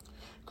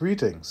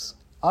Greetings.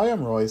 I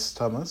am Royce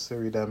Thomas, a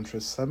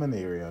Redemptorist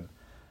seminarian.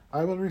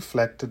 I will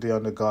reflect today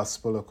on the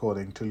Gospel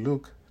according to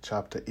Luke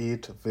chapter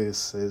 8,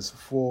 verses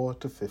 4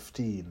 to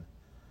 15.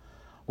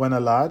 When a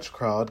large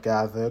crowd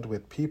gathered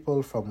with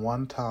people from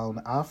one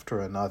town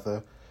after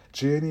another,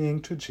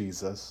 journeying to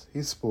Jesus,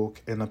 he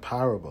spoke in a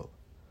parable.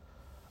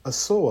 A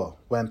sower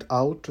went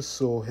out to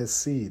sow his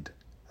seed,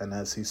 and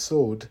as he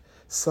sowed,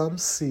 some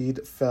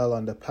seed fell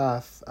on the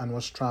path and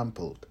was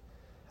trampled,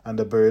 and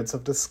the birds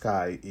of the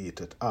sky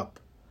ate it up.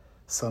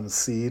 Some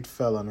seed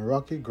fell on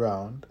rocky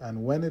ground,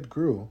 and when it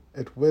grew,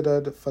 it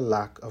withered for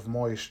lack of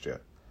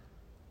moisture.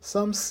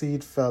 Some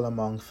seed fell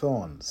among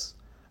thorns,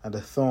 and the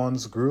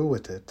thorns grew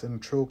with it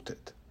and choked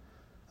it.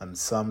 And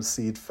some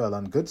seed fell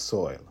on good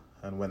soil,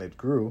 and when it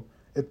grew,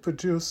 it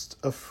produced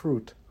a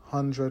fruit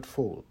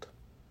 100-fold.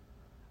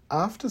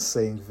 After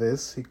saying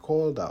this, he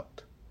called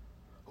out,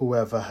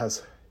 "Whoever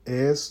has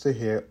ears to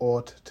hear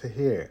ought to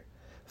hear."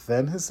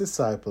 Then his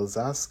disciples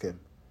asked him,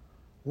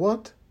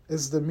 "What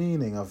is the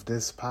meaning of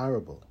this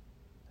parable?"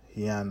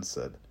 He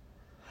answered,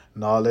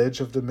 "Knowledge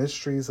of the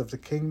mysteries of the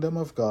kingdom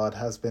of God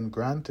has been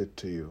granted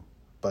to you,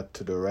 but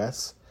to the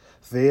rest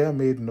they are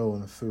made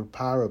known through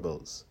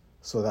parables,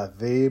 so that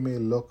they may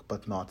look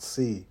but not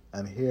see,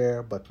 and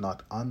hear but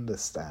not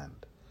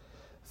understand.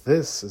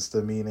 This is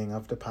the meaning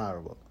of the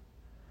parable.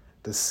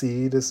 The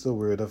seed is the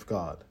word of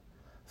God.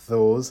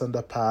 Those on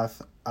the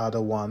path are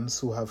the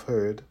ones who have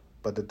heard,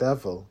 but the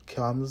devil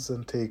comes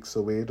and takes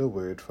away the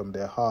word from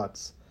their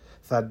hearts,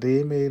 that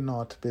they may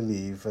not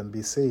believe and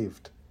be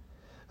saved.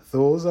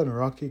 Those on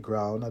rocky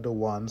ground are the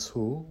ones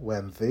who,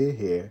 when they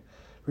hear,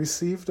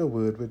 receive the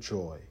word with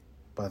joy,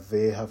 but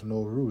they have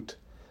no root.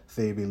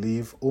 They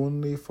believe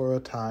only for a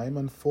time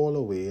and fall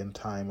away in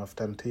time of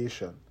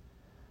temptation.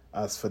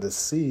 As for the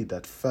seed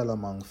that fell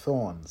among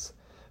thorns,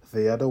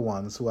 they are the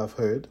ones who have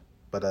heard,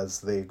 but as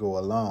they go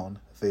along,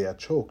 they are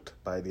choked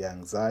by the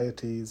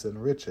anxieties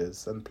and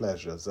riches and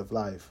pleasures of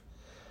life,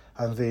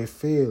 and they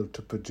fail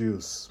to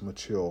produce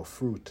mature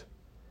fruit.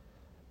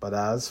 But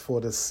as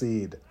for the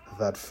seed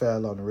that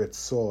fell on rich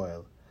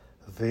soil,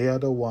 they are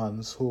the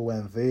ones who,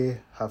 when they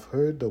have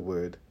heard the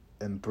word,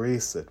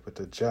 embrace it with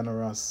a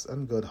generous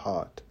and good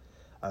heart,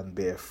 and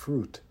bear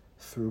fruit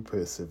through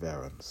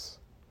perseverance."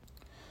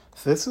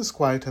 This is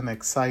quite an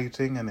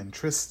exciting and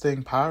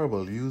interesting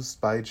parable used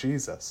by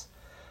Jesus,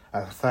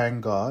 and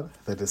thank God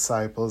the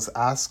disciples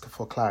asked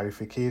for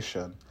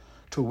clarification,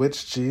 to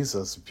which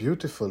Jesus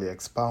beautifully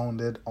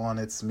expounded on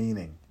its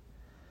meaning.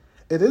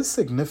 It is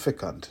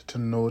significant to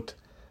note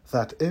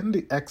that in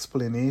the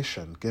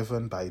explanation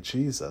given by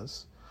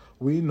Jesus,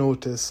 we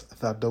notice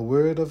that the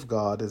Word of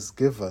God is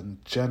given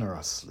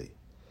generously.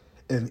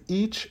 In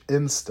each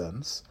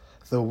instance,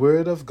 the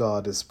Word of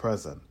God is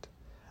present,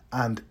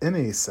 and in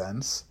a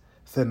sense,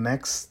 the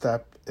next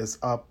step is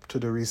up to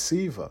the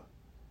receiver.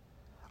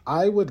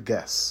 I would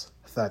guess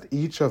that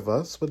each of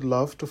us would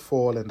love to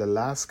fall in the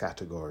last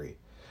category,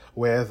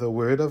 where the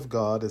Word of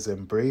God is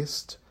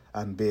embraced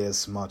and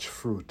bears much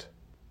fruit.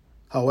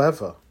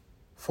 However,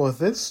 for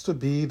this to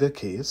be the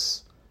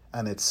case,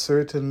 and it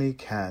certainly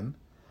can,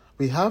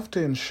 we have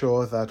to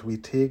ensure that we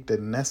take the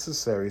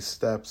necessary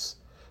steps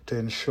to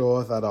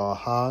ensure that our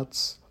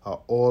hearts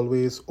are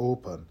always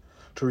open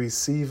to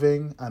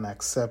receiving and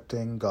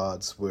accepting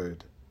God's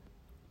Word.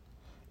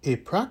 A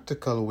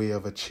practical way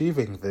of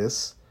achieving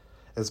this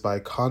is by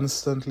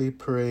constantly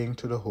praying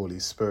to the Holy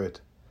Spirit,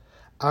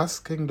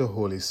 asking the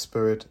Holy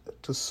Spirit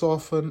to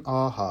soften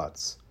our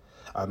hearts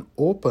and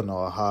open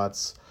our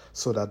hearts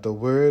so that the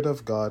Word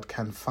of God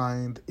can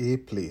find a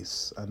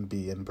place and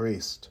be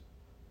embraced.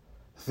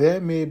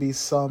 There may be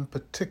some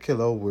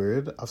particular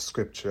word of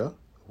Scripture,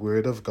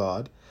 Word of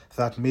God,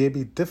 that may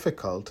be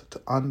difficult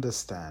to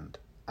understand,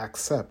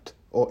 accept,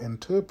 or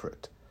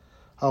interpret.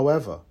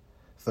 However,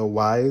 the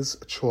wise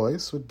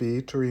choice would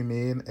be to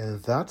remain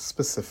in that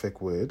specific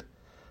word,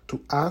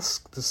 to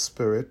ask the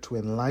Spirit to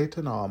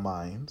enlighten our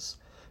minds,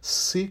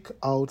 seek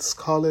out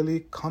scholarly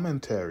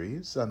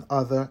commentaries and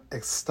other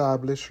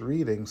established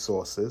reading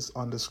sources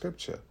on the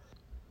Scripture,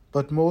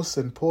 but most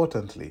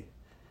importantly,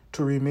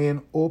 to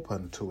remain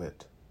open to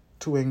it,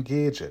 to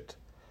engage it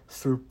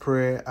through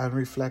prayer and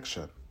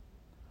reflection.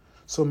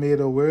 So may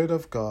the Word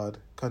of God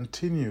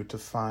continue to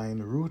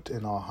find root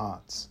in our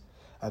hearts,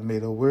 and may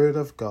the Word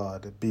of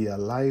God be a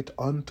light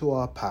unto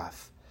our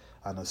path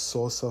and a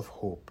source of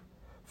hope,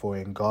 for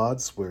in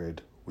God's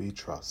Word we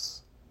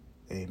trust.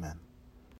 Amen.